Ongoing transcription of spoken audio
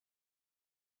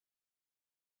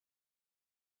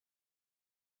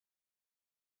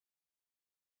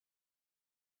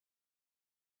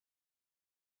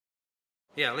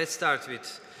Yeah, let's start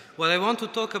with what I want to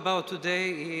talk about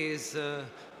today is the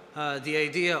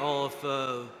idea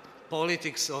of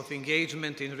politics of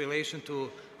engagement in relation to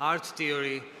art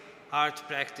theory, art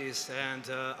practice, and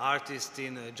artists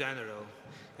in general.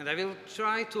 And I will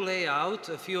try to lay out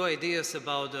a few ideas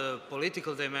about the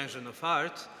political dimension of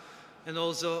art and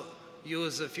also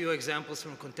use a few examples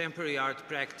from contemporary art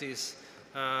practice.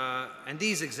 And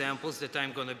these examples that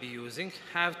I'm going to be using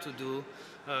have to do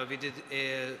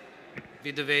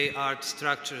with the way art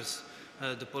structures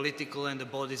the political and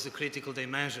embodies the critical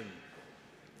dimension.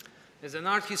 As an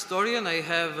art historian, I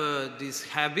have this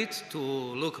habit to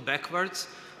look backwards.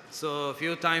 So a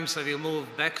few times I will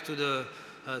move back to the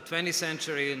 20th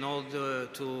century in order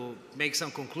to make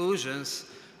some conclusions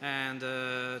and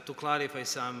to clarify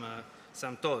some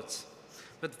thoughts.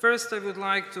 But first I would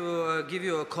like to give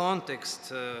you a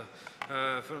context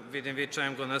within which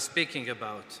I'm going to speaking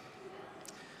about.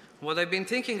 What I've been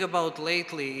thinking about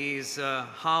lately is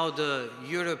how the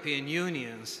European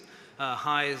Union's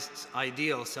highest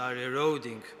ideals are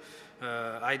eroding,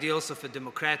 ideals of a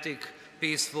democratic,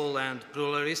 peaceful, and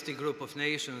pluralistic group of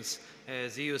nations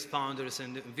as EU's founders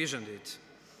envisioned it.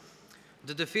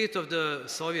 The defeat of the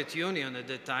Soviet Union at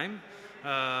that time,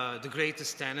 the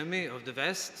greatest enemy of the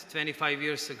West 25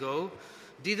 years ago,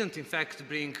 didn't in fact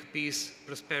bring peace,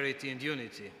 prosperity, and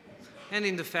unity. And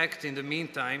in fact, in the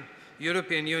meantime,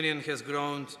 European Union has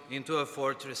grown into a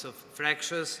fortress of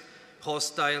fractious,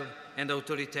 hostile, and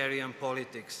authoritarian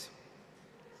politics.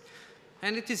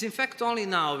 And it is in fact only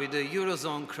now with the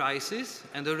Eurozone crisis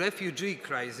and the refugee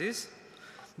crisis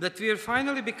that we are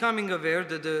finally becoming aware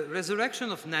that the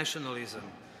resurrection of nationalism,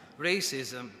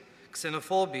 racism,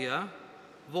 xenophobia,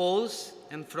 walls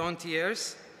and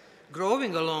frontiers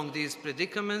growing along these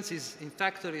predicaments is in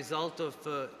fact a result of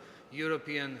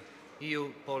European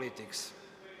EU politics.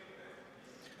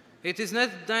 It is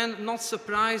then not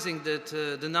surprising that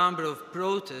the number of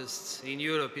protests in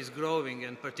Europe is growing,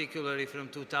 and particularly from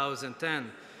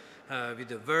 2010 with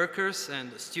the workers'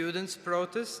 and students'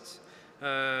 protests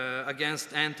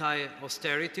against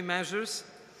anti-austerity measures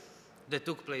that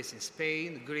took place in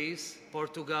Spain, Greece,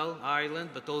 Portugal, Ireland,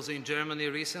 but also in Germany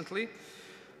recently,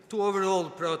 to overall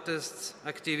protests,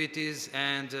 activities,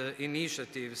 and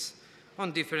initiatives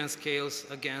on different scales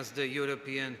against the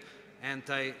European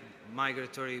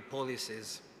anti-migratory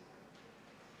policies.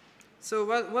 So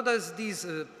what does these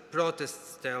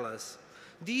protests tell us?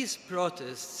 These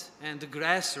protests and the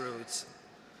grassroots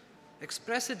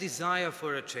express a desire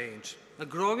for a change, a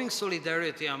growing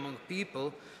solidarity among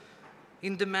people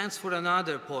in demands for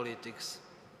another politics.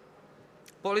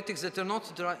 Politics that are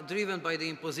not driven by the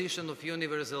imposition of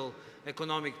universal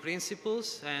economic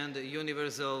principles and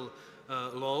universal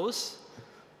laws,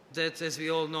 that, as we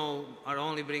all know, are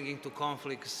only bringing to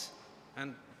conflicts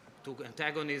and to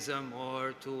antagonism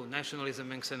or to nationalism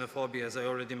and xenophobia, as I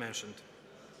already mentioned.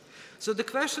 So the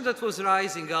question that was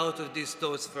rising out of these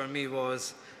thoughts for me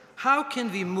was, how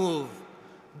can we move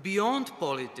beyond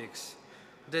politics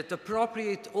that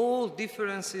appropriate all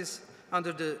differences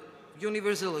under the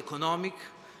universal economic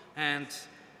and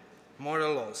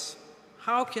moral laws?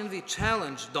 How can we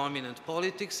challenge dominant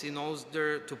politics in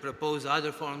order to propose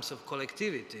other forms of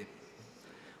collectivity?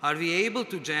 Are we able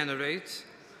to generate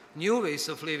new ways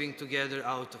of living together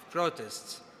out of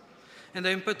protests? And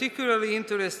I'm particularly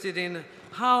interested in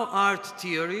how art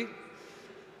theory,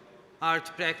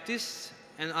 art practice,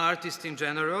 and artists in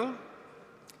general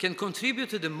can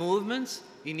contribute to the movements,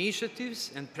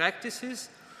 initiatives, and practices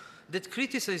that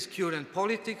criticize current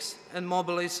politics and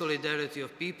mobilize solidarity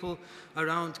of people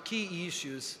around key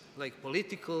issues like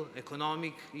political,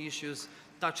 economic issues,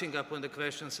 touching upon the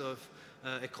questions of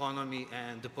economy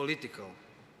and the political.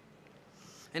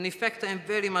 And in fact, I'm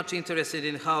very much interested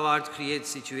in how art creates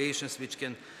situations which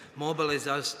can mobilize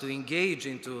us to engage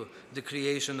into the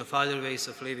creation of other ways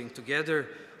of living together,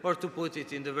 or to put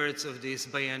it in the words of this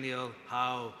biennial,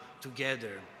 how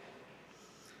together.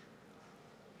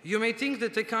 You may think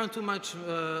that I count too much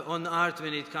on art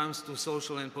when it comes to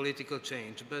social and political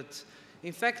change, but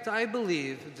in fact I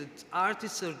believe that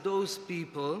artists are those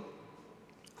people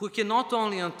who can not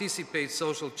only anticipate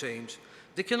social change,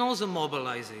 they can also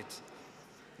mobilize it.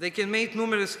 They can make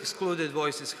numerous excluded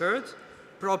voices heard,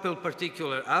 propel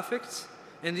particular affects,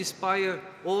 and inspire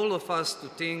all of us to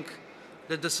think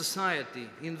that the society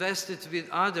invested with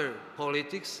other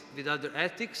politics, with other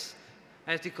ethics,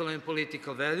 ethical and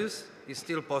political values, is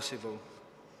still possible.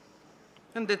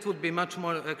 And that would be much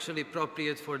more actually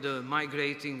appropriate for the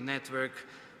migrating network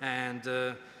and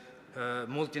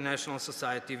multinational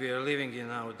society we are living in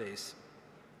nowadays.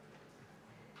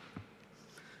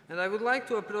 And I would like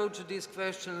to approach these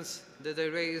questions that I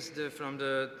raised from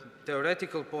the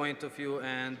theoretical point of view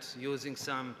and using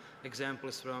some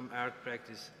examples from art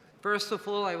practice. First of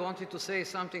all, I wanted to say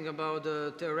something about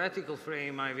the theoretical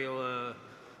frame I will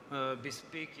be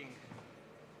speaking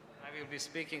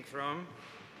from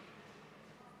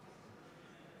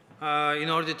in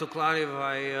order to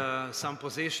clarify some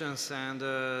positions and,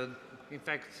 in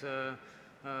fact,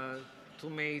 to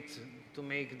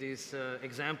make these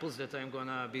examples that I'm going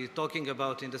to be talking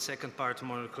about in the second part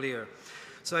more clear.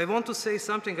 So I want to say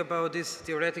something about this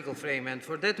theoretical frame, and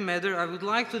for that matter, I would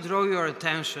like to draw your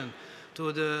attention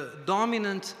to the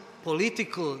dominant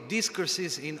political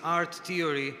discourses in art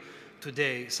theory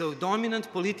today. So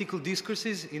dominant political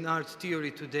discourses in art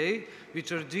theory today,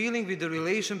 which are dealing with the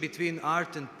relation between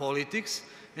art and politics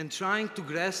and trying to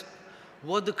grasp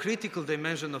what the critical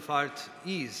dimension of art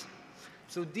is.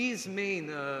 So these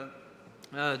main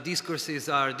discourses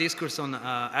are discourse on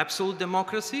absolute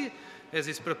democracy, as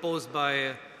is proposed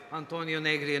by Antonio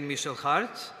Negri and Michel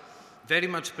Hart, very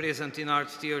much present in art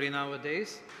theory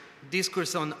nowadays.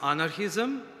 Discourse on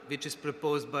anarchism, which is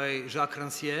proposed by Jacques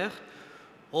Rancière,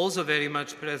 also very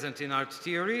much present in art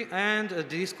theory, and a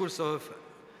discourse of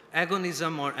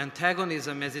agonism or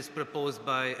antagonism, as is proposed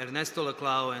by Ernesto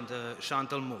Laclau and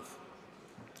Chantal Mouffe.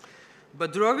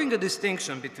 But drawing a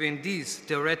distinction between these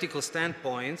theoretical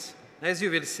standpoints, as you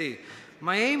will see,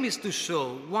 my aim is to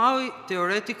show why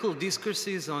theoretical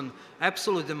discourses on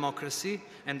absolute democracy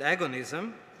and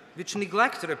agonism, which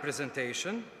neglect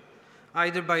representation,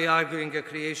 either by arguing a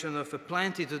creation of a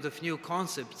plentitude of new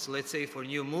concepts, let's say for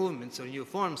new movements or new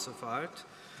forms of art,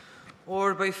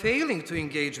 or by failing to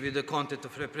engage with the content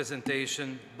of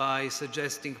representation by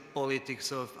suggesting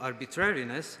politics of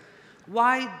arbitrariness,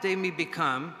 why they may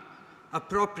become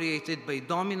appropriated by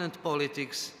dominant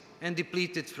politics and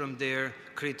depleted from their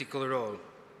critical role.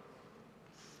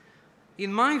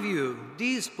 In my view,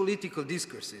 these political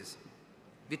discourses,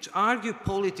 which argue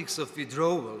politics of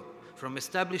withdrawal from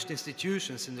established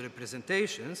institutions and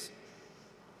representations,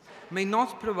 may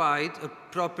not provide a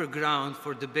proper ground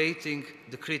for debating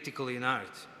the critical in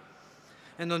art.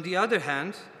 And on the other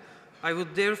hand, I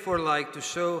would therefore like to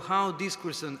show how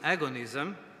discourse on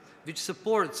agonism, which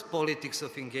supports politics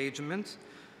of engagement,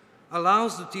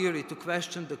 allows the theory to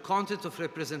question the content of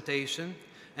representation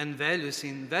and values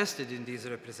invested in these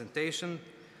representation,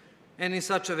 and in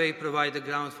such a way provide a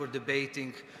ground for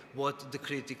debating what the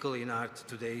critical in art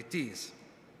today it is.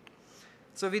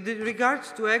 So with regard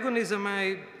to agonism,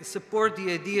 I support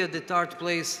the idea that art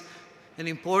plays an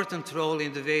important role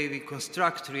in the way we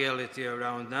construct reality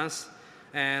around us,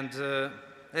 and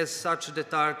as such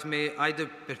that art may either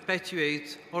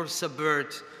perpetuate or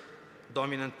subvert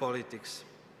dominant politics.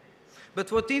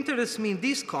 But what interests me in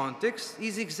this context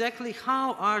is exactly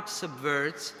how art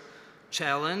subverts,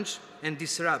 challenges, and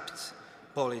disrupts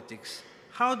politics.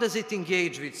 How does it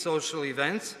engage with social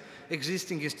events,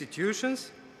 existing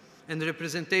institutions, and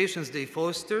representations they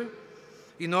foster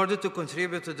in order to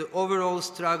contribute to the overall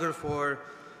struggle for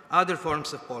other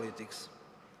forms of politics?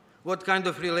 What kind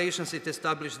of relations it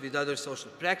establishes with other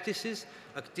social practices,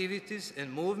 activities,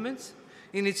 and movements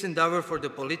in its endeavor for the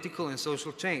political and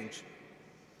social change?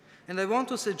 And I want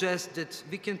to suggest that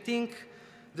we can think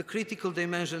the critical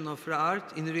dimension of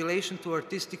art in relation to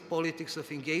artistic politics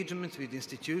of engagement with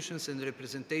institutions and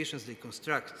representations they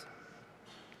construct.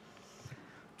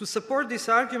 To support this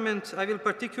argument, I will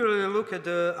particularly look at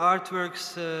the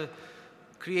artworks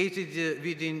created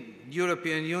within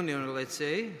European Union, let's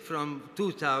say, from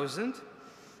 2000,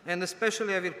 and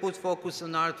especially I will put focus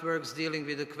on artworks dealing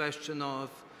with the question of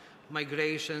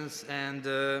migrations and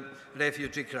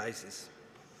refugee crisis.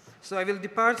 So I will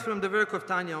depart from the work of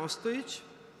Tanja Ostojić.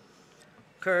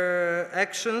 Her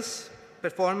actions,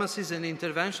 performances, and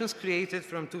interventions created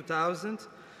from 2000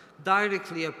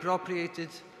 directly appropriated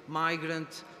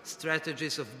migrant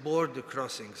strategies of border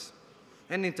crossings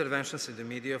and interventions in the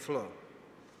media flow.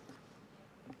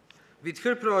 With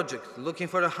her project, Looking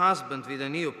for a Husband with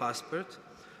an EU Passport,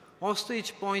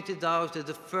 Ostojić pointed out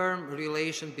the firm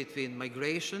relation between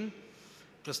migration,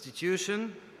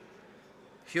 prostitution,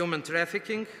 human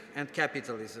trafficking, and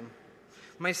capitalism.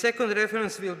 My second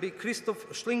reference will be Christoph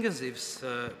Schlingensief's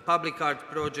public art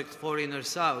project Foreigner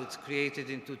South, created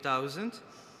in 2000.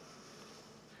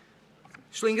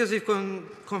 Schlingensief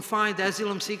confined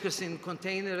asylum seekers in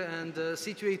containers and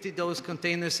situated those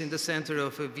containers in the center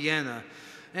of Vienna.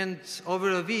 And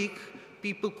over a week,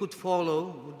 people could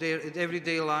follow their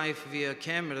everyday life via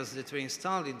cameras that were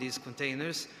installed in these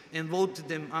containers and voted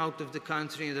them out of the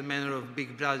country in the manner of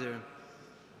Big Brother.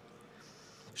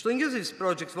 Schlingensief's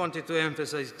project wanted to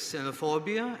emphasize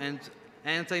xenophobia and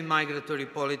anti-migratory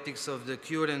politics of the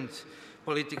current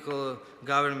political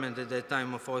government at that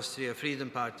time of Austria, Freedom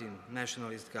Party,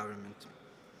 nationalist government.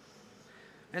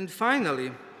 And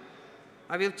finally,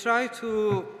 I will try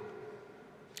to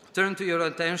turn to your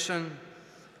attention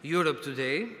Europe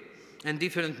today and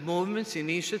different movements,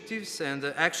 initiatives, and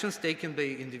actions taken by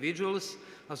individuals,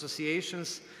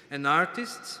 associations, and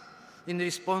artists in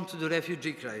response to the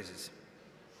refugee crisis.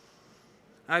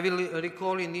 I will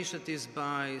recall initiatives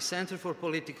by Center for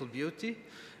Political Beauty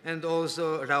and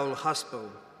also Raoul Haspel.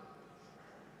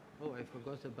 Oh, I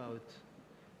forgot about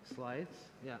slides.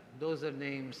 Yeah, those are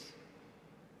names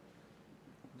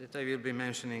that I will be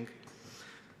mentioning.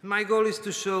 My goal is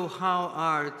to show how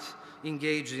art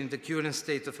engaged in the current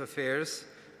state of affairs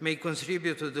may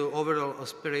contribute to the overall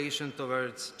aspiration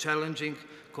towards challenging,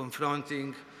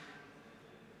 confronting,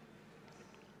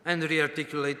 and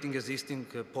re-articulating existing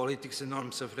politics and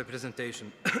norms of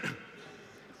representation.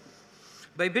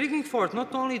 By bringing forth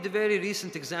not only the very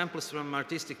recent examples from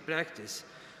artistic practice,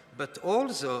 but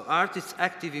also artists'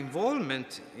 active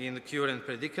involvement in the current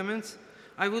predicaments,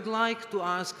 I would like to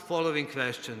ask the following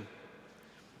question.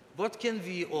 What can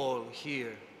we all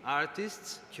here,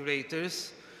 artists,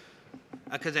 curators,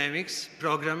 academics,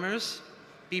 programmers,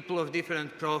 people of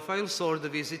different profiles, or the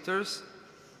visitors,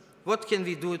 what can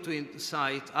we do to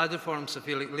incite other forms of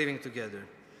living together?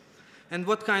 And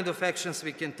what kind of actions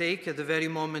we can take at the very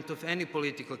moment of any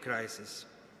political crisis?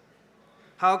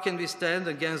 How can we stand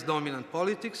against dominant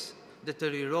politics that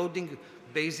are eroding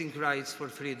basic rights for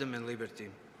freedom and liberty?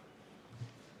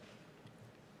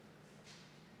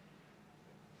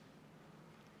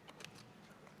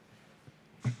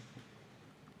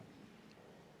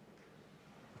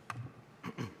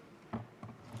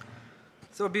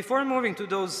 So before moving to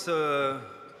those,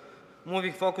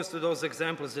 moving focus to those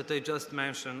examples that I just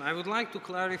mentioned, I would like to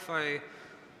clarify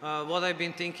what I've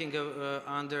been thinking of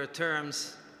under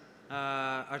terms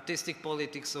artistic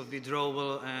politics of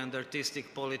withdrawal and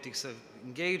artistic politics of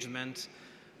engagement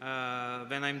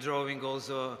when I'm drawing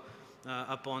also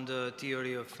upon the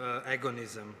theory of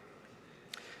agonism.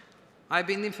 I've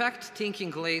been in fact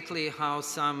thinking lately how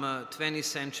some 20th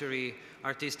century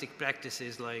artistic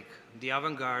practices like the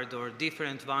avant-garde or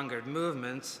different vanguard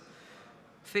movements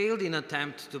failed in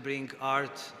attempt to bring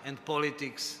art and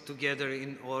politics together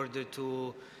in order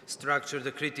to structure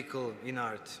the critical in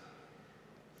art.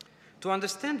 To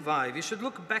understand why, we should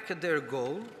look back at their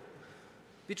goal,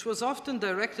 which was often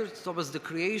directed towards the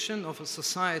creation of a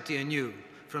society anew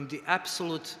from the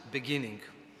absolute beginning.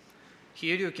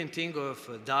 Here you can think of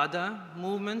Dada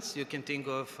movements, you can think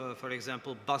of, for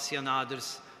example,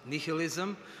 Bastianader's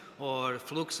nihilism, or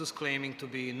Fluxus claiming to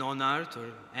be non-art or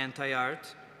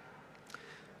anti-art.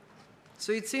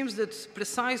 So it seems that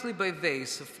precisely by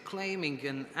ways of claiming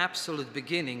an absolute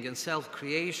beginning and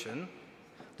self-creation,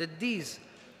 that these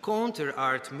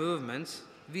counter-art movements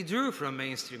withdrew from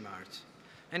mainstream art.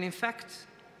 And in fact,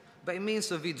 by means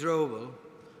of withdrawal,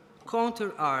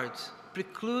 counter-art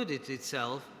precluded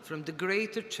itself from the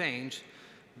greater change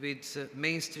with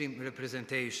mainstream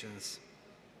representations.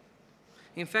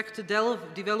 In fact,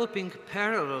 developing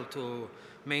parallel to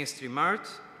mainstream art,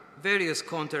 various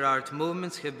counter-art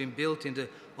movements have been built in the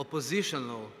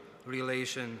oppositional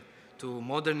relation to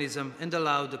modernism and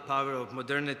allow the power of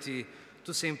modernity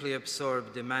to simply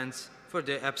absorb demands for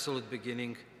the absolute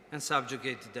beginning and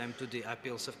subjugate them to the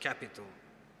appeals of capital.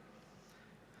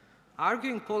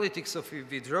 Arguing politics of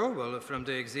withdrawal from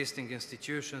the existing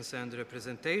institutions and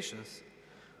representations,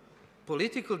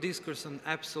 political discourse on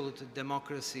absolute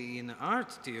democracy in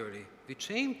art theory,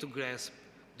 which aimed to grasp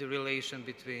the relation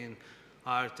between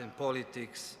art and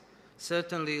politics,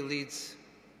 certainly leads,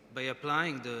 by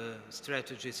applying the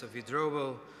strategies of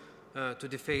withdrawal, to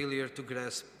the failure to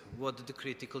grasp what the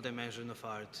critical dimension of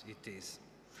art it is.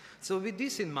 So with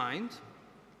this in mind,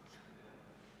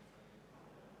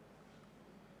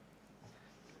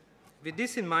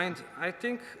 I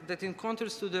think that in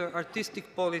contrast to the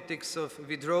artistic politics of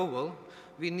withdrawal,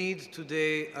 we need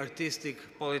today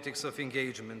artistic politics of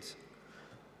engagement,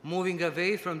 moving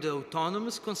away from the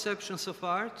autonomous conceptions of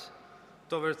art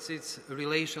towards its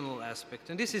relational aspect.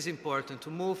 And this is important, to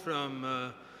move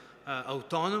from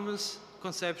autonomous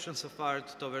conceptions of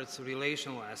art towards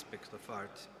relational aspects of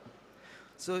art.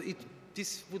 So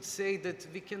this would say that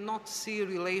we cannot see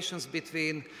relations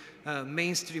between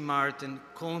mainstream art and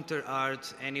counter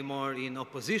art anymore in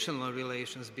oppositional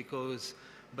relations, because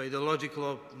by the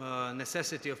logical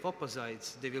necessity of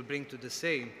opposites, they will bring to the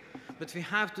same. But we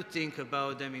have to think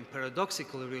about them in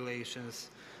paradoxical relations,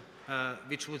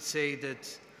 which would say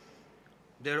that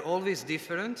they're always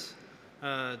different,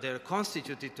 they're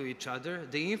constituted to each other,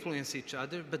 they influence each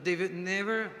other, but they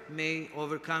never may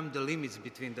overcome the limits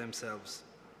between themselves.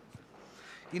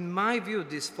 In my view,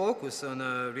 this focus on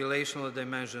a relational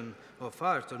dimension of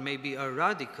art, or maybe a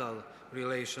radical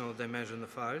relational dimension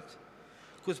of art,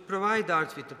 could provide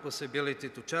art with the possibility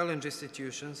to challenge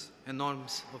institutions and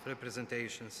norms of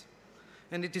representations.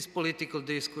 And it is political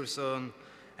discourse on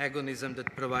agonism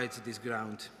that provides this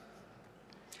ground.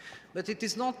 But it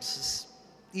is not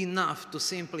enough to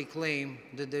simply claim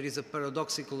that there is a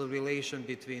paradoxical relation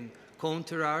between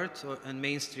counter-art and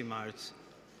mainstream art.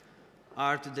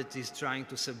 Art that is trying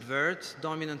to subvert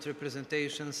dominant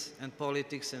representations and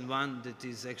politics, and one that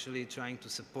is actually trying to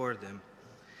support them.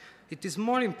 It is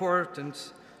more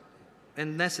important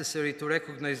and necessary to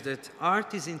recognize that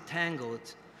art is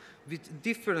entangled with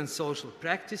different social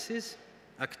practices,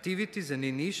 activities, and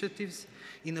initiatives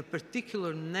in a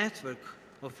particular network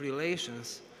of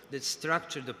relations that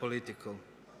structure the political.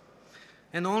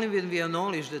 And only when we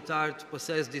acknowledge that art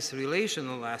possesses this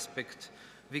relational aspect,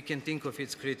 we can think of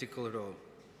its critical role.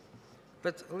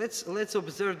 But let's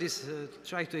observe this,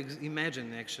 try to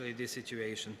imagine actually this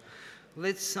situation.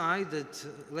 Let's say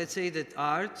that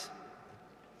art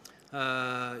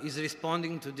is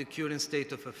responding to the current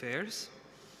state of affairs,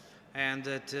 and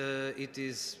that it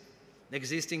is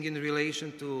existing in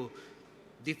relation to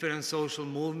different social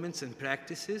movements and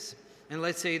practices. And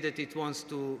let's say that it wants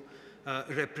to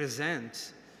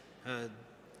represent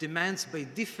demands by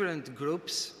different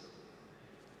groups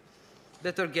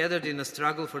that are gathered in a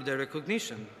struggle for their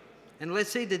recognition. And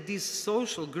let's say that these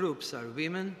social groups are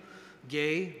women,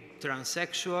 gay,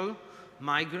 transsexual,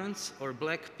 migrants, or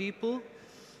black people,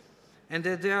 and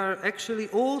that they are actually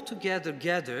all together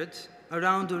gathered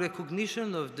around the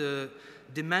recognition of the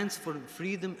demands for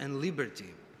freedom and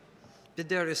liberty that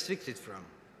they are restricted from.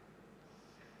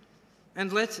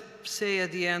 And let's say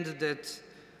at the end that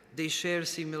they share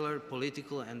similar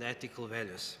political and ethical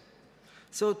values.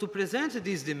 So to present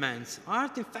these demands,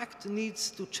 art in fact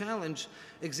needs to challenge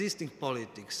existing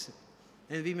politics.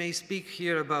 And we may speak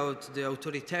here about the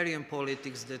authoritarian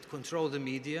politics that control the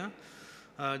media,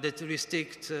 that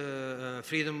restrict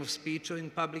freedom of speech in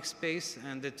public space,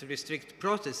 and that restrict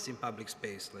protests in public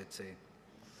space, let's say.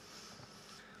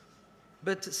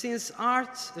 But since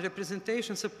art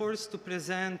representation supports to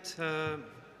present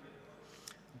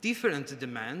different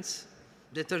demands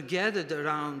that are gathered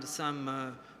around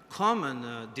some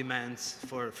common demands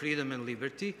for freedom and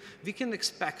liberty, we can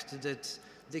expect that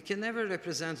they can never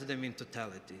represent them in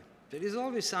totality. There is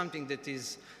always something that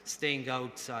is staying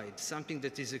outside, something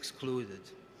that is excluded.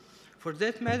 For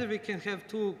that matter, we can have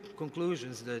two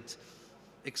conclusions: that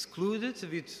excluded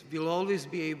will always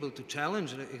be able to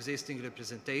challenge existing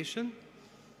representation,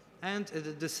 and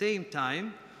at the same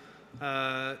time,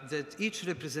 that each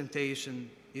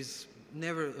representation is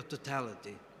never a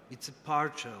totality. It's a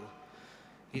partial,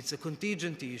 it's a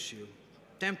contingent issue,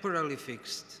 temporally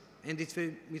fixed, and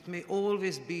it may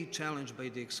always be challenged by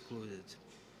the excluded.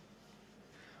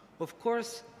 Of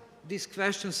course, this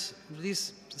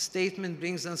statement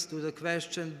brings us to the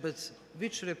question, but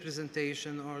which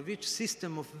representation or which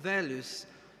system of values,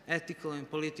 ethical and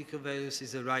political values,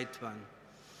 is the right one?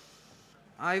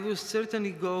 I will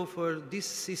certainly go for this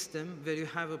system where you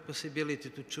have a possibility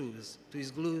to choose,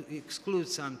 to exclude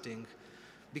something,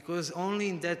 because only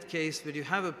in that case where you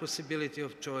have a possibility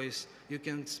of choice, you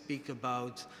can speak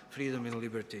about freedom and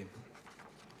liberty.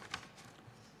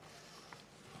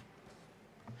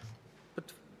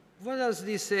 But what does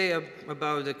this say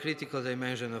about the critical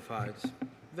dimension of art?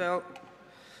 Well,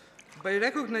 by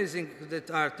recognizing that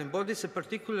art embodies a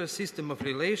particular system of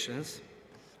relations,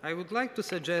 I would like to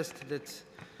suggest that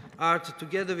art,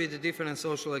 together with the different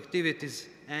social activities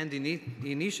and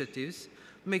initiatives,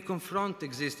 may confront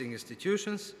existing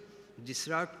institutions,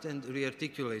 disrupt and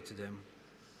rearticulate them.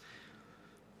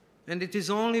 And it is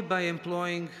only by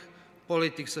employing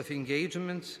politics of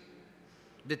engagement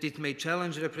that it may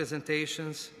challenge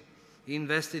representations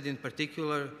invested in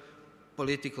particular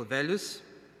political values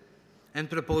and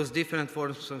propose different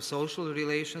forms of social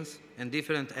relations and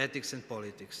different ethics and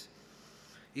politics.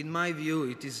 In my view,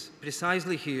 it is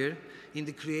precisely here, in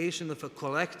the creation of a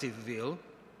collective will,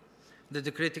 that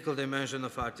the critical dimension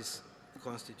of art is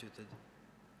constituted.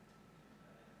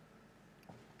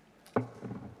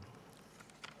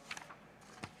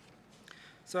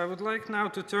 So I would like now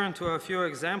to turn to a few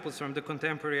examples from the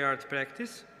contemporary art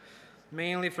practice,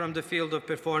 mainly from the field of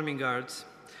performing arts.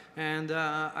 And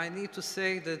I need to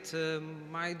say that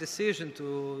my decision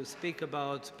to speak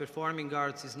about performing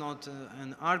arts is not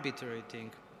an arbitrary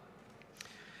thing.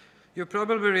 You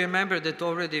probably remember that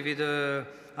already with the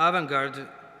avant-garde,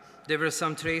 there were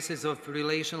some traces of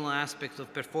relational aspect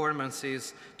of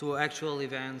performances to actual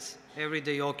events,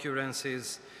 everyday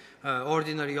occurrences,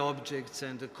 ordinary objects,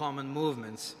 and common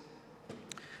movements.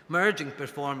 Merging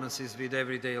performances with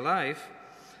everyday life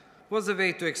was a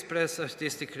way to express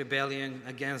artistic rebellion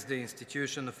against the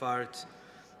institution of art,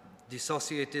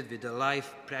 dissociated with the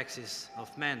life praxis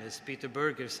of man, as Peter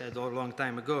Berger said a long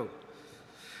time ago.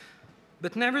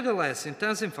 But nevertheless,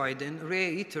 intensified and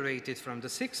reiterated from the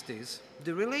 60s,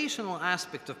 the relational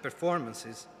aspect of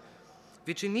performances,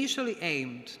 which initially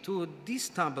aimed to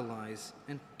destabilize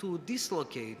and to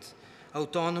dislocate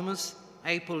autonomous,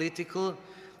 apolitical,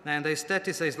 and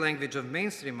aestheticized language of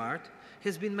mainstream art,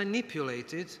 has been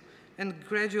manipulated and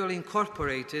gradually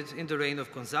incorporated in the reign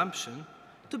of consumption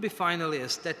to be finally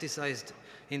aestheticized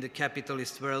in the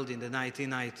capitalist world in the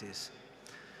 1990s.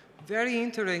 Very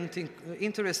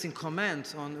interesting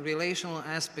comment on relational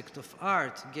aspect of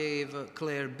art gave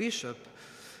Claire Bishop.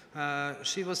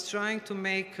 She was trying to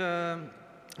make a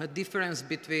difference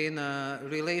between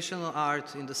relational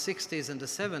art in the 60s and the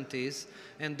 70s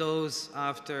and those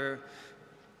after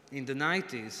in the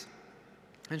 90s.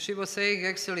 And she was saying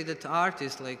actually that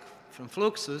artists like from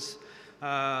Fluxus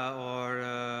or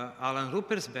Alan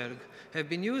Ruppersberg have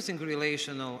been using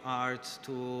relational art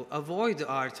to avoid the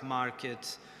art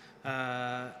market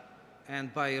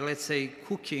and by, let's say,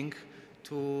 cooking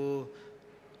to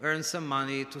earn some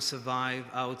money to survive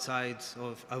outside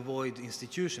of avoid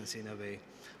institutions in a way.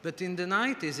 But in the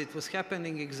 90s, it was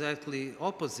happening exactly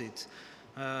opposite.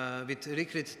 With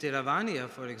Rikrit Tiravania,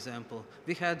 for example,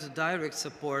 we had direct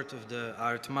support of the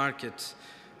art market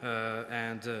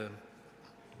and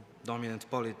dominant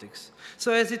politics.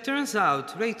 So as it turns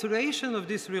out, reiteration of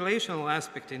this relational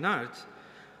aspect in art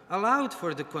allowed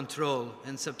for the control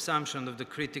and subsumption of the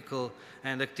critical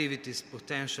and activities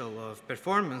potential of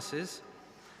performances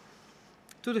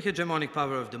to the hegemonic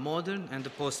power of the modern and the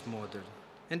postmodern.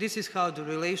 And this is how the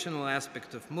relational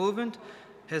aspect of movement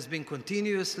has been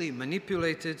continuously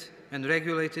manipulated and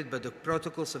regulated by the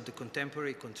protocols of the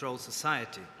contemporary control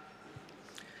society.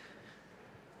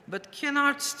 But can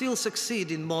art still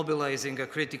succeed in mobilizing a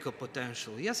critical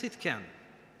potential? Yes, it can.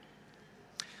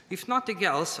 If nothing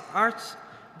else, art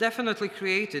definitely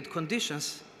created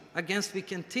conditions against we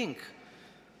can think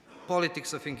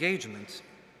politics of engagement.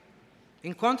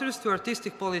 In contrast to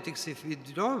artistic politics of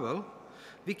withdrawal,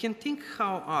 we can think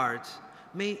how art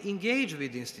may engage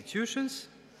with institutions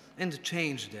and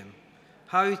change them,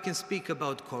 how it can speak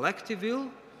about collective will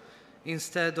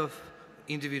instead of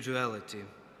individuality.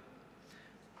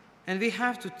 And we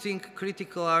have to think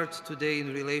critical art today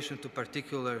in relation to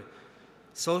particular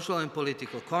social and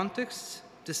political contexts,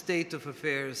 the state of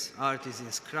affairs art is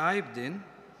inscribed in,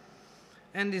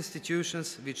 and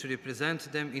institutions which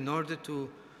represent them in order to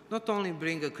not only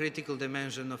bring a critical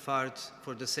dimension of art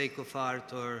for the sake of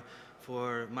art or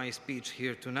for my speech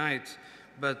here tonight,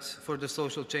 but for the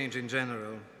social change in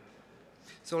general.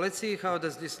 So let's see how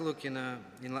does this look in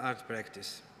art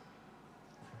practice.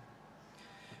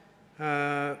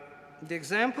 The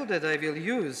example that I will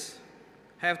use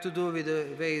have to do with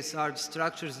the ways art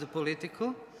structures the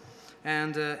political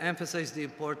and emphasize the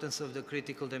importance of the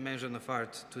critical dimension of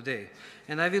art today.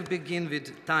 And I will begin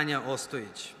with Tanja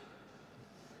Ostojić.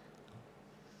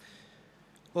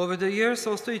 Over the years,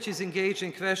 Ostojić is engaged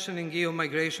in questioning EU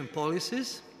migration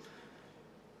policies.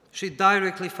 She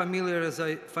directly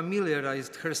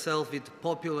familiarized herself with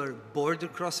popular border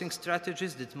crossing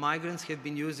strategies that migrants have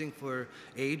been using for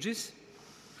ages.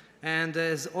 And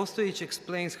as Ostojić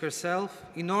explains herself,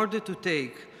 in order to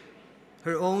take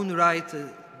her own right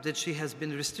that she has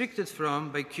been restricted from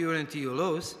by current EU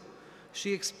laws,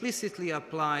 she explicitly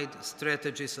applied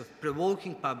strategies of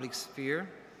provoking public sphere,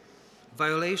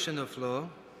 violation of law,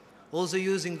 also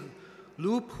using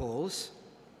loopholes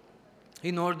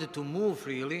in order to move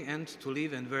freely and to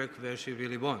live and work where she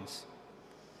really wants.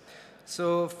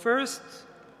 So first,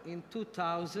 in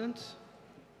 2000,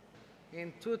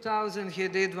 he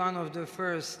did one of the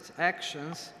first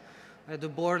actions at the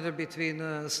border between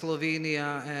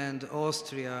Slovenia and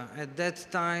Austria. At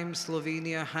that time,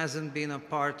 Slovenia hasn't been a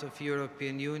part of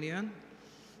European Union.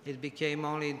 It became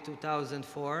only in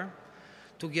 2004.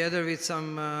 Together with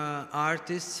some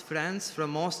artists, friends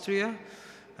from Austria,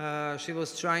 she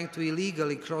was trying to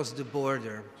illegally cross the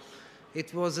border.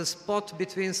 It was a spot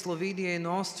between Slovenia and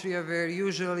Austria where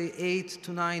usually 8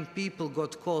 to 9 people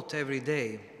got caught every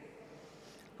day.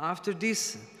 After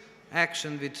this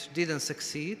action, which didn't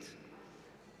succeed,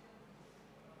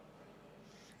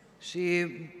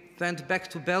 she went back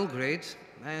to Belgrade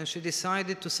and she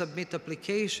decided to submit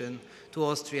application to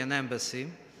Austrian embassy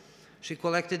She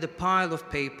collected a pile of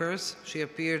papers. She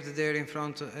appeared there in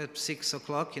front at 6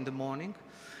 o'clock in the morning,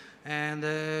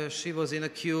 and she was in a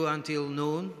queue until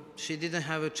noon. She didn't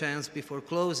have a chance before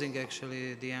closing,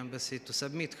 actually, the embassy to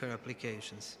submit her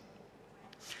applications.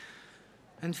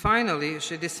 And finally,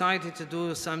 she decided to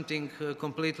do something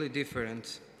completely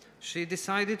different. She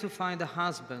decided to find a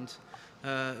husband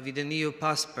with an EU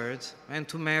passport and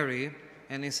to marry,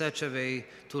 and in such a way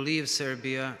to leave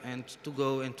Serbia and to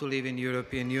go and to live in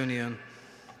European Union.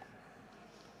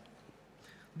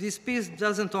 This piece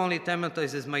doesn't only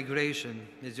thematizes migration,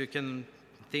 as you can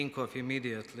think of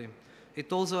immediately.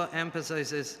 It also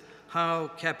emphasizes how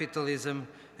capitalism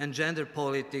and gender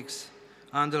politics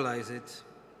underlies it.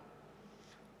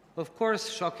 Of course,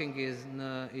 shocking is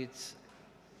its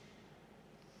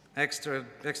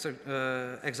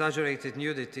exaggerated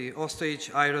nudity.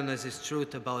 Ostojić ironizes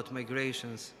truth about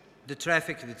migrations, the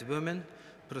traffic with women,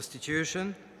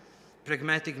 prostitution,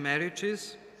 pragmatic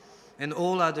marriages, and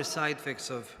all other side effects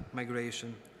of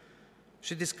migration.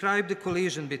 She described the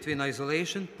collision between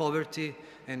isolation, poverty,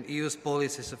 and EU's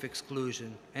policies of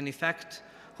exclusion, and in fact,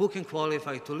 who can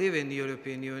qualify to live in the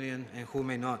European Union and who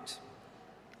may not.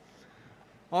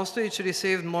 Ostojić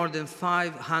received more than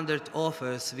 500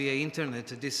 offers via internet.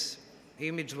 This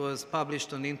image was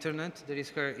published on internet. There is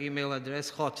her email address,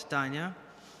 Hot Tanya.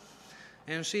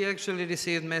 And she actually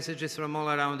received messages from all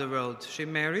around the world. She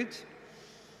married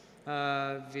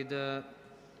with a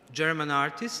German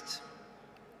artist,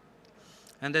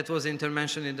 and that was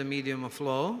intervention in the medium of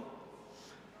law.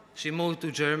 She moved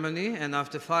to Germany, and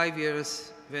after 5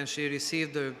 years, when she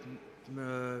received the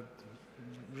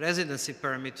residency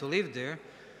permit to live there,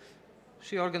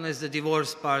 she organized a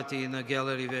divorce party in a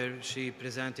gallery where she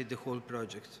presented the whole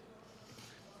project.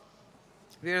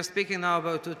 We are speaking now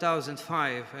about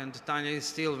 2005, and Tanya is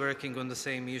still working on the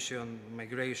same issue on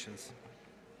migrations.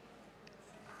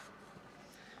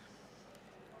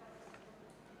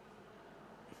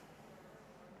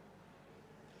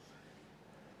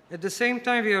 At the same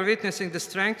time, we are witnessing the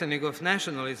strengthening of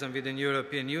nationalism within the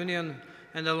European Union,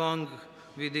 and along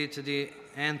with it, the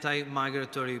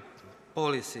anti-migratory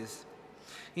policies.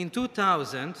 In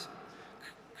 2000,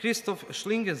 Christoph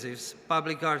Schlingensief's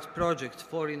public art project,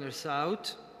 Foreigners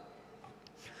Out,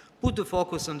 put the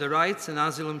focus on the rights and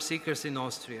asylum seekers in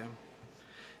Austria.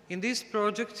 In this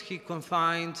project, he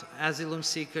confined asylum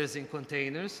seekers in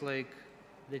containers, like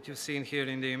that you've seen here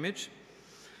in the image,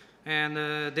 and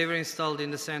they were installed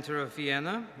in the center of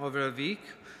Vienna over a week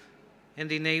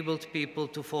and enabled people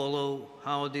to follow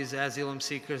how these asylum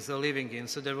seekers are living in.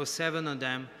 So there were 7 of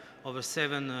them over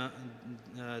 7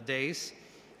 days,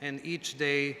 and each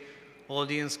day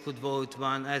audience could vote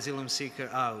one asylum seeker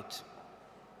out.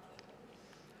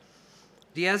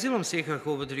 The asylum seeker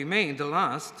who would remain the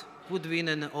last would win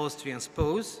an Austrian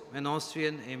spouse, an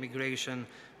Austrian immigration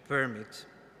permit.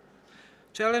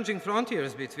 Challenging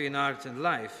frontiers between art and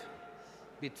life,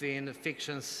 between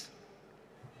fictions.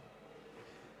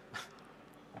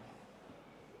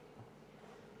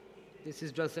 This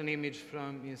is just an image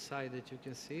from inside that you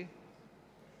can see.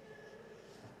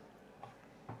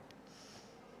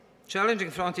 Challenging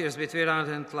frontiers between art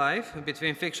and life,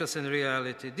 between fictions and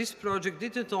reality. This project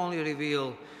didn't only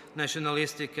reveal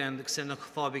nationalistic and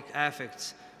xenophobic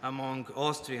affects among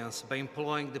Austrians by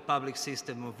employing the public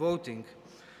system of voting.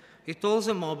 It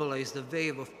also mobilized a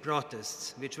wave of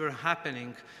protests which were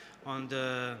happening on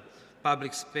the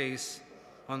public space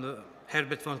on the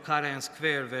Herbert von Karajan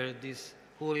Square, where this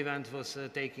whole event was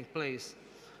taking place.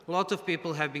 A lot of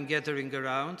people have been gathering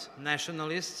around,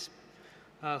 nationalists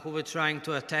who were trying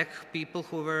to attack people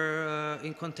who were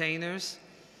in containers,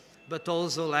 but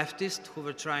also leftists who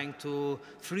were trying to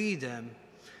free them.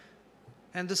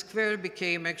 And the square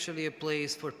became actually a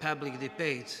place for public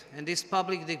debate. And this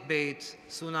public debate,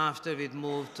 soon after, it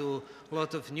moved to a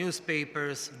lot of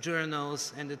newspapers,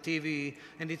 journals, and the TV,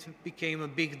 and it became a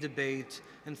big debate.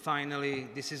 And finally,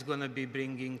 this is going to be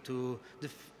bringing to the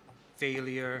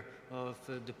failure of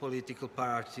the political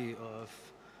party of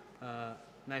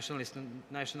nationalistic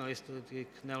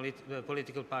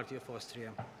political party of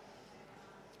Austria.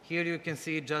 Here you can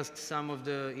see just some of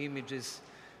the images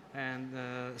and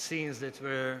scenes that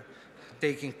were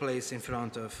taking place in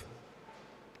front of.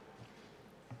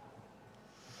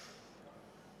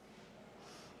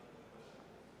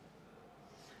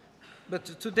 But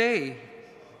today,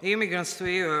 immigrants to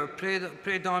EU are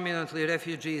predominantly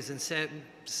refugees and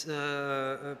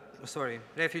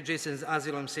refugees and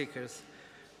asylum seekers,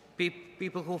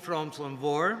 people who come from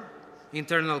war,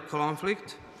 internal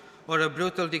conflict, or a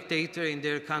brutal dictator in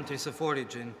their countries of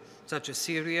origin, such as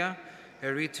Syria,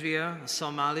 Eritrea,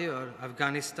 Somalia, or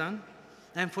Afghanistan.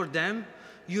 And for them,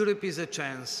 Europe is a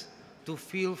chance to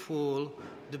feel full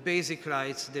the basic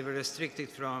rights they were restricted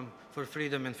from for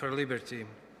freedom and for liberty.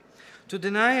 To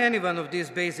deny any one of these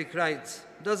basic rights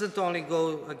doesn't only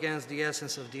go against the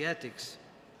essence of the ethics.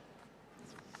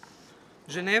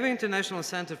 Geneva International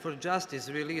Center for Justice,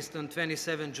 released on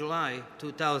 27 July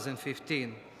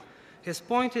 2015, has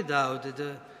pointed out that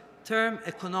the term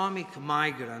economic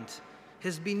migrant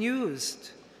has been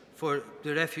used for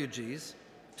the refugees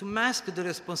to mask the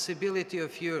responsibility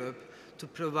of Europe to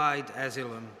provide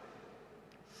asylum.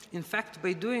 In fact,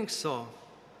 by doing so,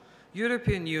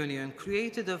 European Union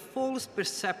created a false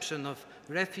perception of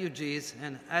refugees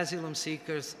and asylum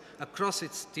seekers across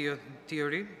its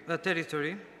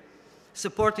territory,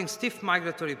 supporting stiff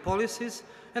migratory policies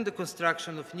and the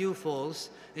construction of new walls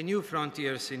and new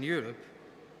frontiers in Europe,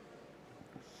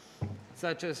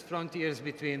 such as frontiers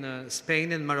between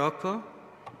Spain and Morocco.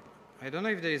 I don't know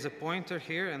if there is a pointer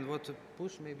here and what to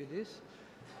push, maybe this.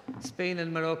 Spain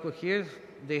and Morocco here,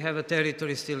 they have a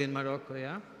territory still in Morocco,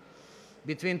 yeah?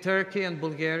 Between Turkey and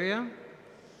Bulgaria,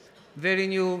 very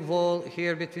new wall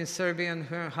here between Serbia and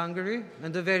Hungary,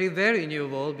 and a very, very new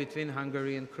wall between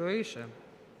Hungary and Croatia.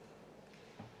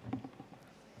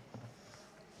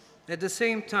 At the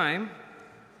same time,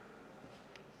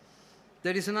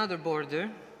 there is another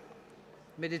border,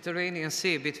 Mediterranean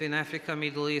Sea, between Africa,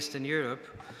 Middle East, and Europe.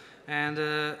 And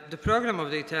the program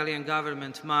of the Italian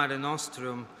government, Mare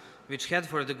Nostrum, which had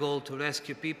for the goal to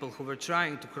rescue people who were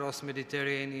trying to cross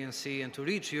Mediterranean Sea and to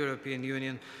reach European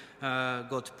Union,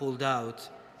 got pulled out.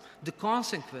 The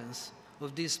consequence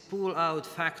of this pull-out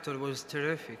factor was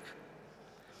terrific.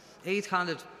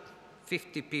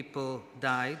 850 people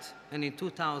died, and in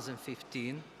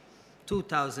 2015,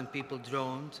 2,000 people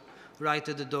drowned right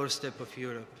at the doorstep of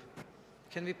Europe.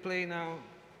 Can we play now?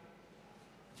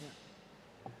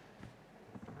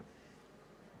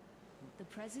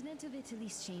 The president of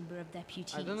Italy's Chamber of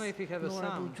Deputies, I don't know if you have a Laura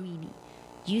sound. Boldrini,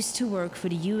 used to work for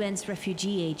the UN's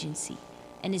refugee agency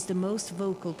and is the most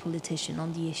vocal politician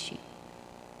on the issue.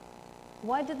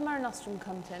 Why did Mare Nostrum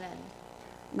come to an end?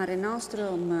 Mare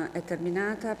Nostrum è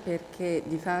terminata perché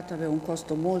di fatto aveva un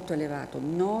costo molto elevato,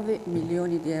 9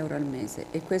 milioni di euro al mese,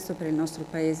 e questo per il nostro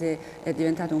paese è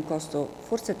diventato un costo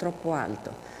forse troppo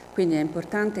alto. Quindi è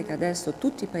importante che adesso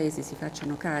tutti i paesi si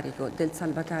facciano carico del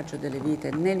salvataggio delle vite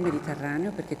nel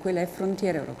Mediterraneo, perché quella è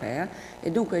frontiera europea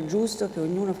e dunque è giusto che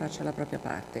ognuno faccia la propria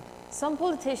parte. Some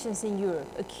politicians in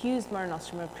Europe accused Mare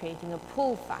Nostrum of creating a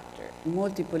pull factor.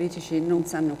 Molti politici non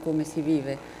sanno come si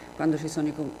vive quando ci sono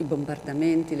i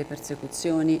bombardamenti, le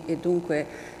persecuzioni, e dunque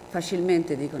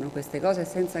facilmente dicono queste cose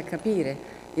senza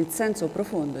capire il senso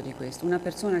profondo di questo. Una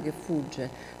persona che fugge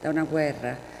da una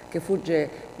guerra, che fugge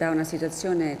da una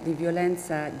situazione di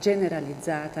violenza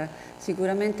generalizzata,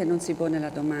 sicuramente non si pone la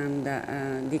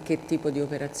domanda di che tipo di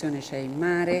operazione c'è in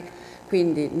mare,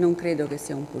 quindi non credo che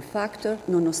sia un pull factor.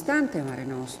 Nonostante Mare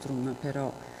Nostrum,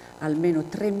 però, almeno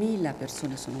 3.000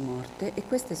 persone sono morte, e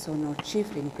queste sono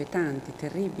cifre inquietanti,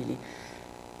 terribili.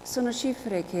 Sono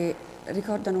cifre che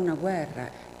ricordano una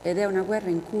guerra, ed è una guerra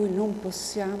in cui non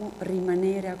possiamo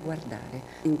rimanere a guardare.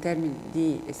 In termini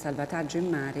di salvataggio in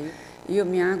mare, io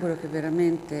mi auguro che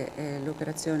veramente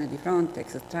l'operazione di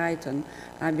Frontex, Triton,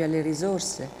 abbia le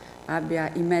risorse,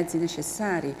 abbia i mezzi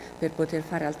necessari per poter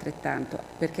fare altrettanto,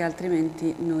 perché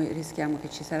altrimenti noi rischiamo che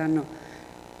ci saranno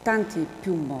tanti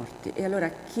più morti, e allora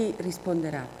chi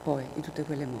risponderà poi di tutte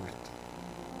quelle morti?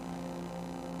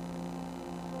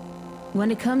 When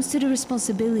it comes to the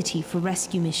responsibility for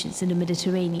rescue missions in the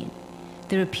Mediterranean,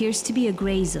 there appears to be a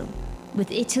grey zone, with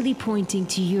Italy pointing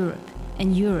to Europe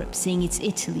and Europe saying it's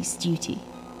Italy's duty.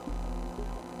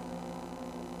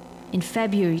 In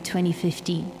February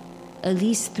 2015, at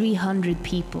least 300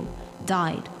 people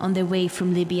died on their way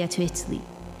from Libya to Italy,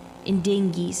 in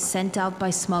dinghies sent out by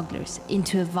smugglers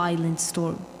into a violent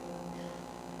storm.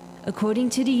 According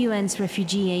to the UN's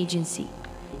refugee agency,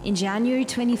 in January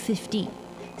 2015,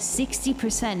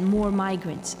 60% more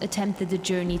migrants attempted the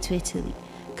journey to Italy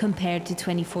compared to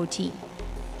 2014.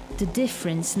 The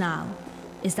difference now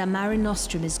is that Mare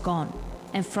Nostrum is gone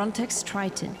and Frontex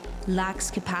Triton lacks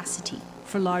capacity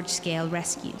for large-scale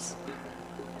rescues.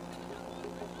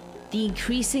 The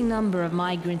increasing number of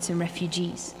migrants and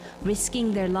refugees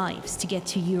risking their lives to get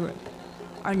to Europe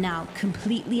are now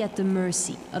completely at the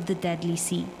mercy of the deadly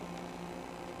sea.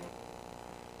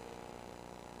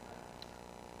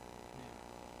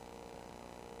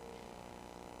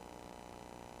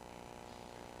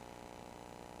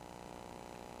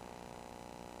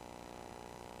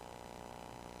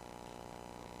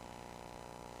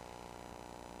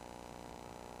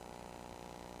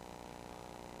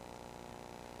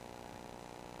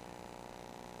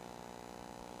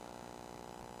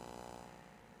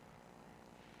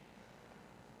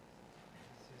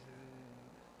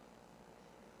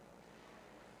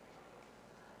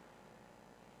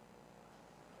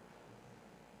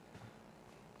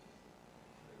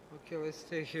 Okay, let's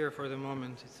stay here for the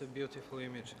moment. It's a beautiful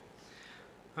image.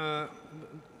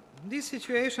 This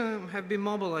situation have been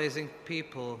mobilizing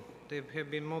people. They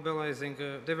have been mobilizing,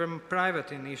 they were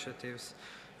private initiatives.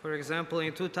 For example,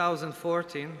 in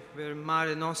 2014, where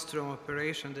Mare Nostrum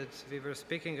operation that we were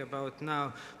speaking about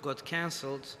now got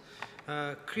cancelled,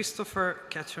 Christopher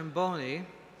Catramboni,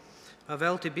 a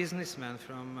wealthy businessman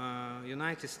from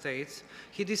United States,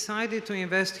 he decided to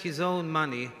invest his own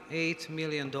money, $8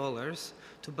 million,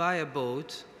 to buy a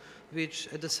boat which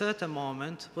at a certain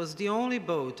moment was the only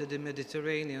boat at the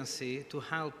Mediterranean Sea to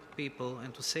help people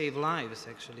and to save lives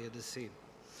actually at the sea.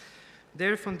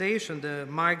 Their foundation, the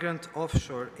Migrant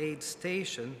Offshore Aid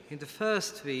Station, in the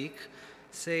first week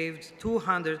saved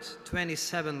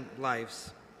 227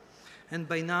 lives, and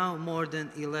by now more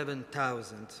than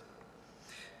 11,000.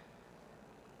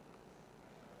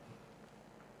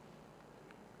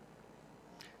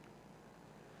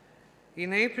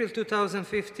 In April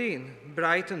 2015,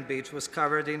 Brighton Beach was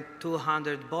covered in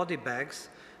 200 body bags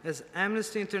as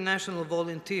Amnesty International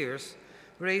volunteers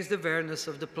raised awareness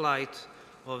of the plight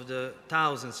of the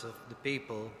thousands of the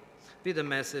people with the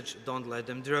message, "Don't let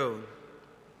them drown."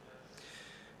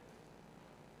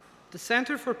 The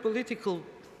Center for Political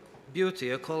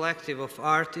Beauty, a collective of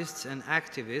artists and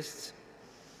activists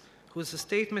whose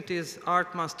statement is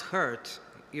 "Art must hurt,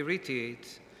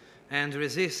 irritate, and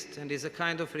resist," and is a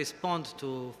kind of response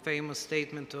to famous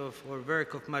statement of or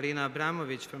work of Marina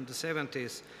Abramović from the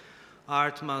 70s,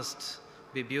 "Art must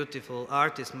be beautiful,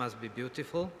 artists must be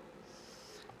beautiful."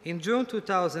 In June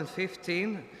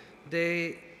 2015,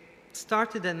 they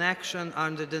started an action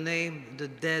under the name "The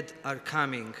Dead Are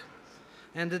Coming."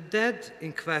 And the dead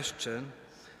in question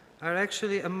are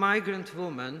actually a migrant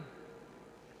woman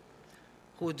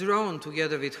who drowned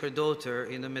together with her daughter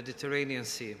in the Mediterranean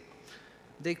Sea.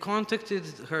 They contacted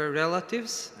her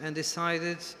relatives and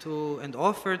decided to, and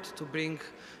offered to bring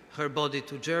her body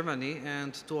to Germany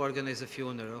and to organize a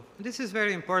funeral. This is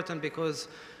very important because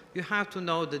you have to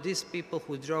know that these people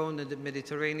who drowned in the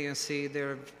Mediterranean Sea,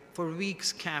 they're for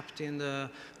weeks kept in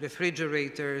the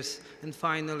refrigerators, and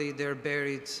finally they're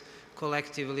buried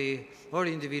collectively or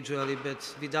individually,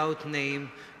 but without name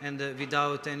and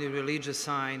without any religious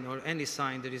sign or any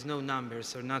sign. There is no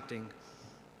numbers or nothing.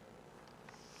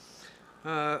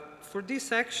 For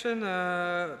this action,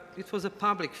 it was a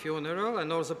public funeral,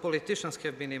 and also politicians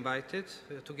have been invited,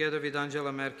 together with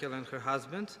Angela Merkel and her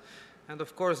husband, and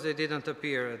of course they didn't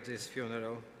appear at this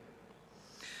funeral.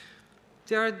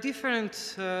 There are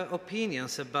different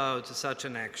opinions about such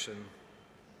an action.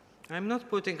 I'm not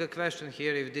putting a question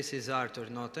here if this is art or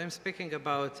not. I'm speaking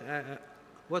about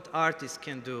what artists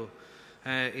can do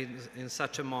in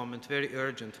such a moment, very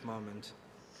urgent moment.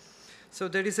 So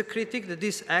there is a critique that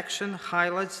this action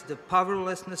highlights the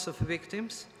powerlessness of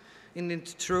victims, and in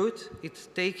truth, it's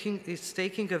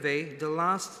taking away the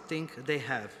last thing they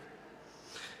have.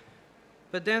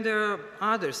 But then there are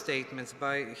other statements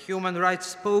by human rights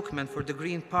spokesman for the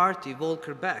Green Party,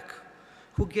 Volker Beck,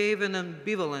 who gave an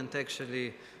ambivalent,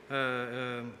 actually,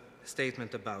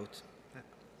 statement about.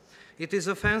 It is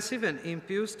offensive and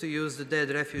impious to use the dead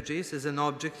refugees as an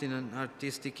object in an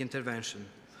artistic intervention.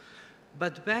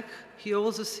 But Beck, he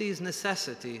also sees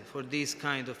necessity for these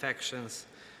kind of actions,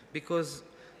 because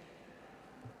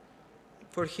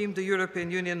for him the European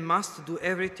Union must do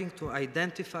everything to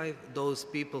identify those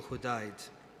people who died.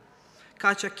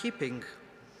 Katja Kipping,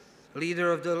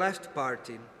 leader of the Left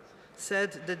Party,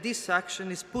 said that this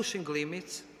action is pushing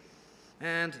limits,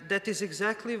 and that is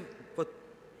exactly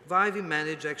why we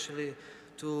manage actually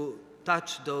to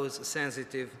touch those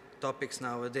sensitive topics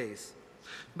nowadays.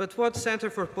 But what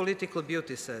Center for Political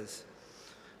Beauty says?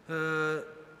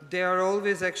 They are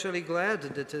always actually glad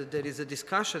that there is a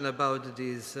discussion about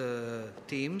these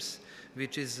themes,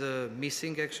 which is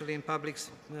missing actually in public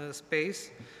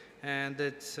space, and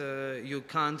that you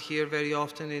can't hear very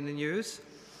often in the news.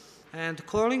 And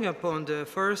calling upon the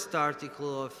first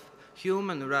article of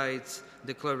Human Rights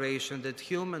Declaration that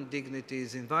human dignity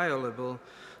is inviolable,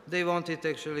 they wanted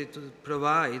actually to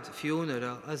provide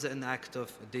funeral as an act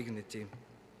of dignity.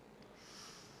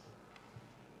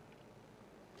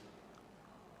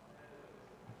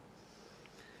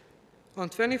 On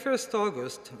 21st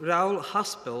August, Raoul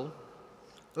Haspel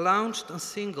launched a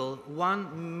single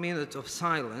 1 minute of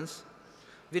silence,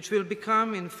 which will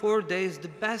become in 4 days the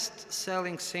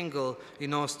best-selling single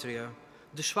in Austria.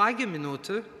 The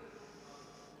Schweigeminute,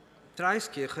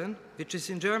 Dreiskirchen, which is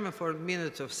in German for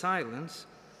minute of silence.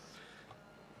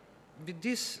 With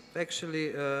this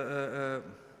actually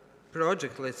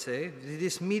project, let's say,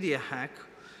 this media hack,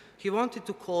 He wanted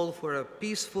to call for a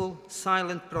peaceful,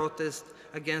 silent protest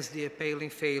against the appalling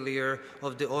failure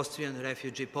of the Austrian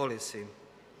refugee policy.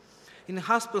 In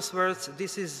Haspel's words,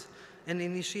 this is an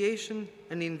initiation,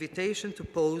 an invitation to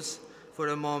pause for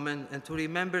a moment and to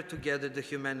remember together the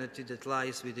humanity that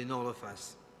lies within all of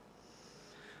us.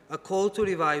 A call to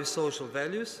revive social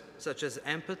values, such as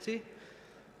empathy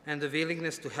and the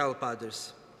willingness to help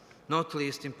others, not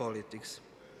least in politics.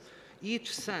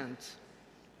 Each cent,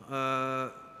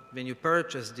 when you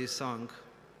purchase this song,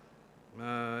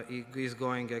 is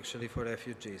going actually for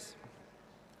refugees.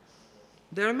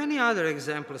 There are many other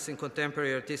examples in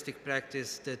contemporary artistic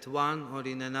practice that one or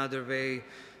in another way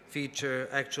feature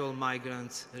actual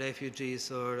migrants, refugees,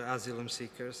 or asylum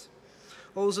seekers.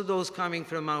 Also those coming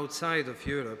from outside of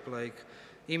Europe, like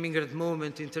Immigrant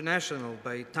Movement International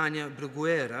by Tania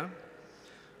Bruguera,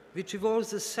 which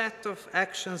involves a set of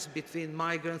actions between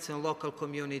migrants and local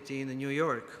community in New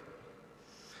York.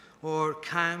 Or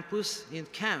Campus in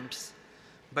Camps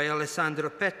by Alessandro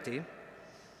Petti,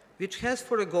 which has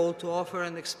for a goal to offer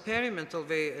an experimental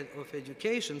way of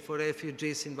education for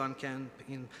refugees in one camp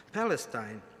in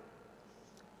Palestine.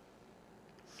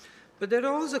 But there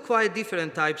are also quite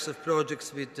different types of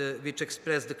projects which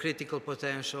express the critical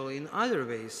potential in other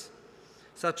ways,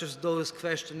 such as those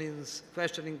questioning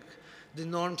the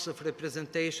norms of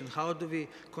representation. How do we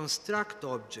construct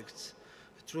objects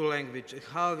through language?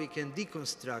 How we can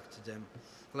deconstruct them,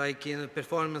 like in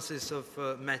performances of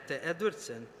Mette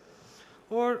Edwardsen,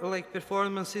 or like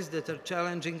performances that are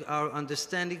challenging our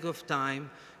understanding of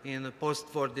time in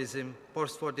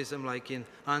post-Fordism, like in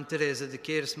Anne-Therese de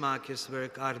Keersmaker's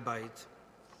work Arbeit.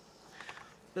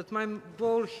 But my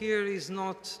goal here is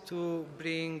not to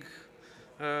bring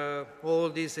all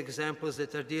these examples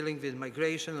that are dealing with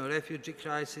migration or refugee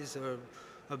crisis or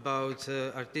about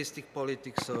artistic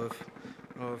politics of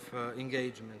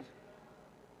engagement.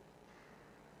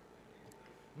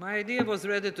 My idea was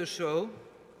rather to show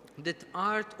that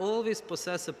art always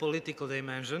possesses a political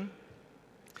dimension,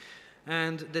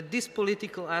 and that this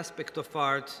political aspect of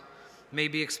art may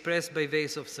be expressed by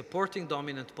ways of supporting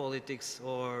dominant politics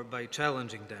or by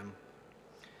challenging them.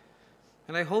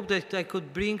 And I hope that I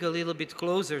could bring a little bit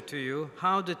closer to you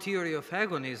how the theory of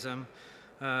agonism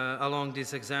along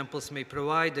these examples may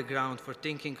provide the ground for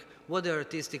thinking what the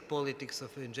artistic politics of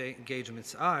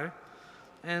engagements are,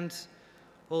 and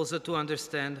also to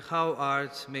understand how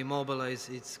art may mobilize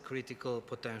its critical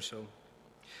potential.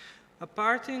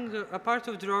 Apart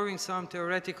of drawing some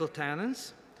theoretical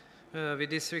tenets with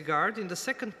this regard, in the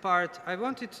second part, I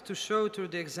wanted to show through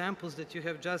the examples that you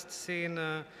have just seen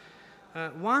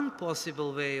one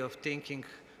possible way of thinking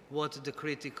what the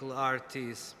critical art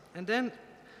is. And then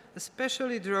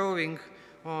especially drawing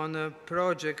on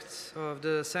projects of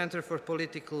the Center for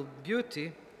Political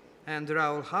Beauty and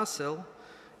Raoul Hassel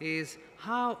is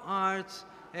how art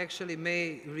actually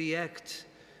may react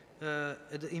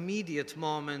at the immediate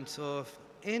moment of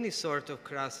any sort of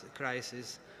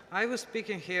crisis. I was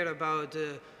speaking here about,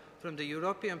 from the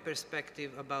European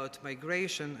perspective, about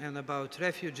migration and about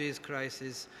refugees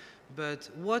crisis, but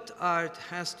what art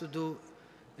has to do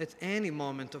at any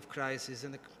moment of crisis,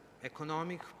 and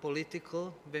economic,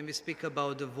 political, when we speak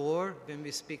about the war, when we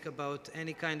speak about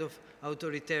any kind of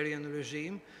authoritarian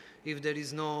regime, if there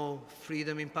is no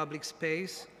freedom in public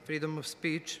space, freedom of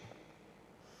speech.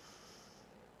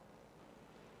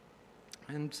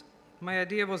 And my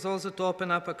idea was also to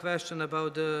open up a question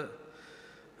about the,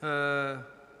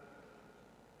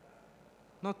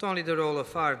 not only the role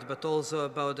of art, but also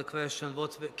about the question,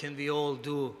 what can we all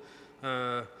do,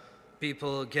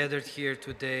 people gathered here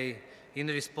today, in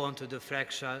response to the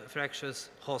fractious,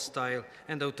 hostile,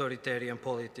 and authoritarian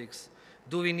politics?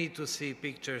 Do we need to see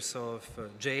pictures of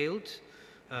jailed,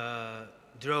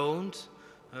 drowned,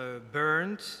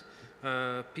 burned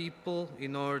people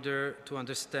in order to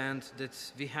understand that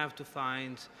we have to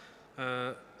find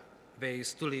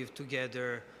ways to live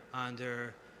together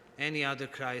under any other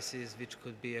crisis, which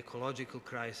could be ecological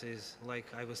crisis, like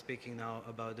I was speaking now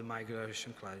about the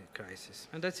migration crisis.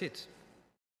 And that's it.